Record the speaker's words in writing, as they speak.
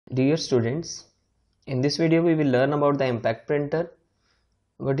Dear students, in this video we will learn about the impact printer.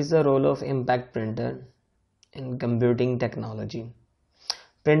 What is the role of impact printer in computing technology?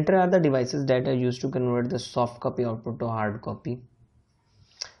 Printer are the devices that are used to convert the soft copy output to hard copy.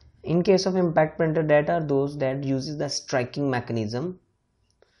 In case of impact printer, that are those that uses the striking mechanism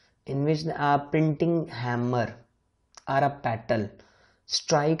in which a printing hammer or a paddle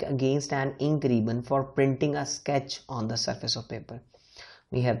strike against an ink ribbon for printing a sketch on the surface of paper.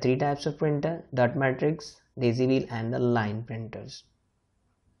 We have three types of printer: dot matrix, daisy wheel and the line printers.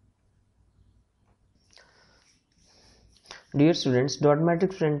 Dear students, dot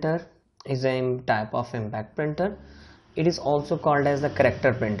matrix printer is a type of impact printer. It is also called as the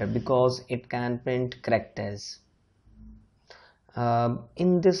character printer because it can print characters.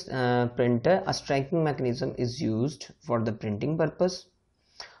 In this printer, a striking mechanism is used for the printing purpose.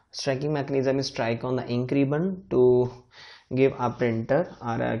 Striking mechanism is strike on the ink ribbon to give a printer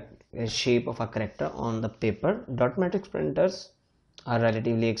or a shape of a character on the paper. Dot matrix printers are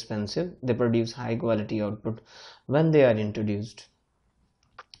relatively expensive. They produce high quality output when they are introduced.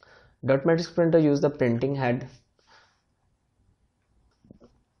 Dot matrix printer use the printing head.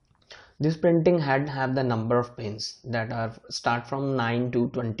 This printing head have the number of pins that are start from 9 to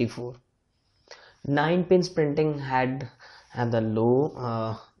 24. 9 pins printing head have the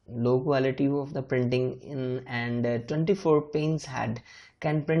low quality of the printing in, and 24 pins head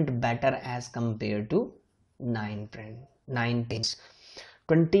can print better as compared to 9 pins.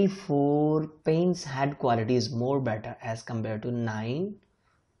 24 pins head quality is more better as compared to 9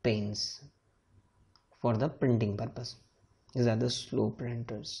 pins for the printing purpose. These are the slow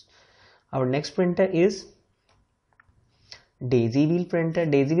printers. Our next printer is daisy wheel printer.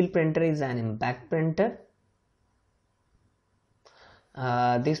 Daisy wheel printer is an impact printer.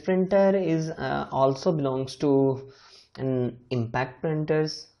 This printer is also belongs to an impact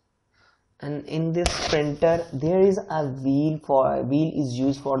printers, and in this printer there is a wheel is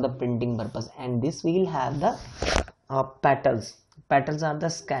used for the printing purpose, and this wheel have the petals. Petals are the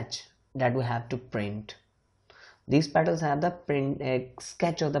sketch that we have to print. These petals have the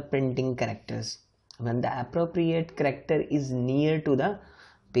sketch of the printing characters. When the appropriate character is near to the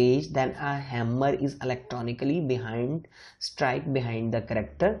page, then a hammer is electronically strike behind the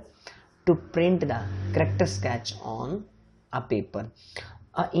character to print the character sketch on a paper.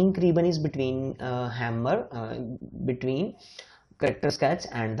 A ink ribbon is between between character sketch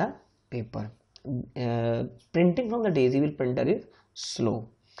and the paper. Printing from the daisy wheel printer is slow.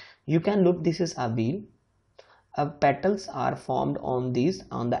 You can look, this is a wheel. Petals are formed on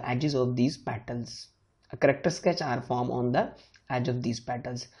the edges of these petals. A character sketch are formed on the edge of these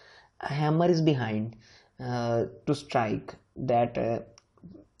petals. A hammer is behind to strike that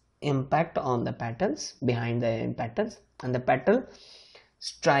impact on the petals, behind the petals, and the petal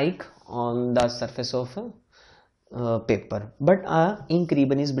strike on the surface of paper, but a ink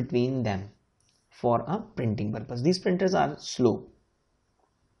ribbon is between them for a printing purpose. These printers are slow.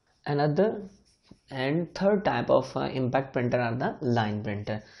 Another and third type of impact printer are the line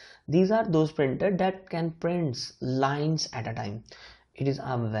printer. These are those printer that can print lines at a time. It is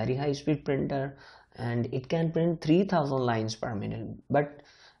a very high speed printer and it can print 3000 lines per minute, but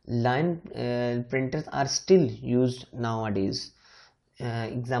line printers are still used nowadays.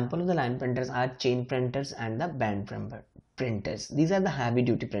 Example of the line printers are chain printers and the band printers. These are the heavy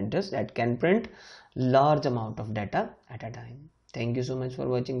duty printers that can print large amount of data at a time. Thank you so much for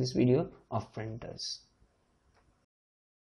watching this video of printers.